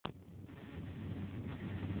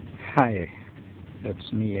Hi,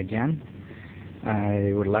 that's me again.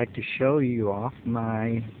 I would like to show you off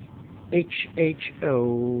my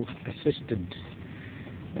HHO assisted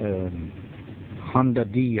Honda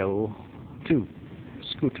Dio-2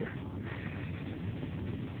 Scooter.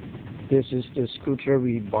 This is the scooter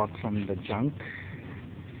we bought from the junk.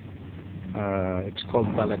 It's called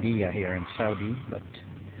Baladia here in Saudi, but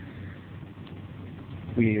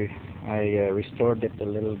I restored it a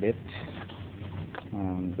little bit,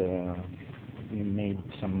 and we made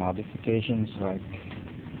some modifications like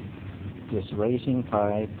this racing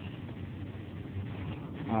pipe,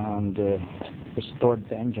 and restored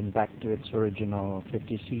the engine back to its original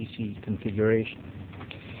 50cc configuration.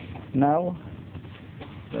 Now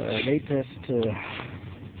the latest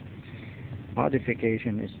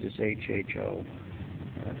modification is this HHO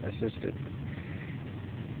assisted.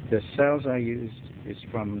 The cells I used is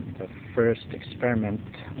from the first experiment,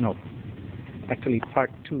 no, actually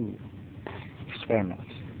part 2 experiment,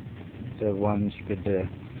 the ones with the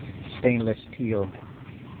stainless steel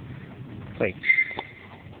plates.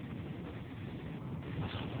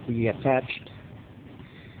 We attached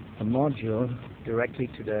a module directly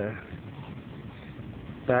to the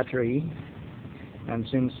battery, and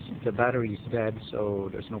since the battery is dead, so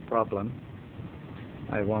there's no problem,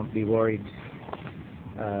 I won't be worried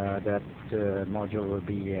that the module will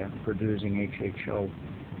be producing HHO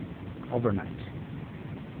overnight.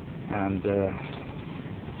 And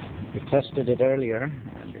we tested it earlier,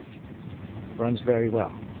 and it runs very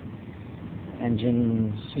well.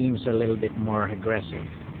 Engine seems a little bit more aggressive.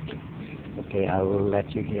 Okay, I will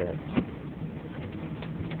let you hear it.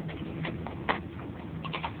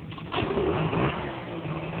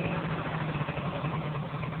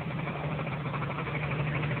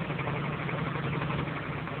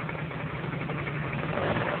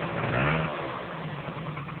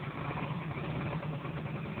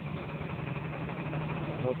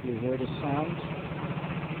 I hope you hear the sound.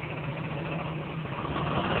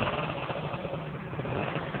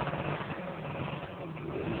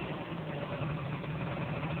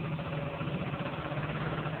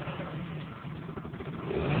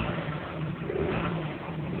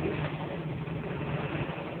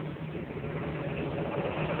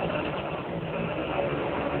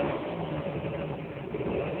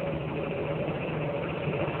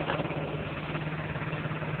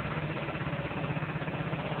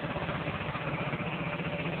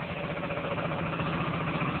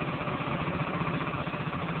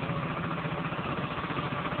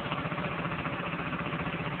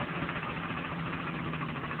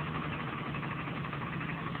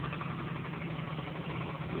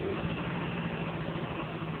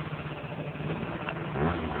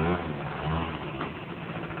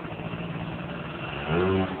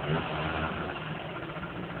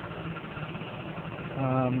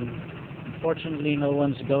 Unfortunately, no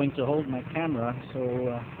one's going to hold my camera,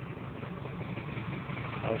 so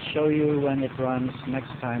I'll show you when it runs next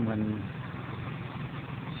time when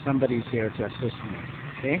somebody's here to assist me.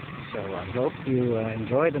 Okay? So I hope you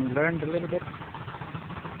enjoyed and learned a little bit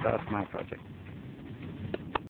about my project.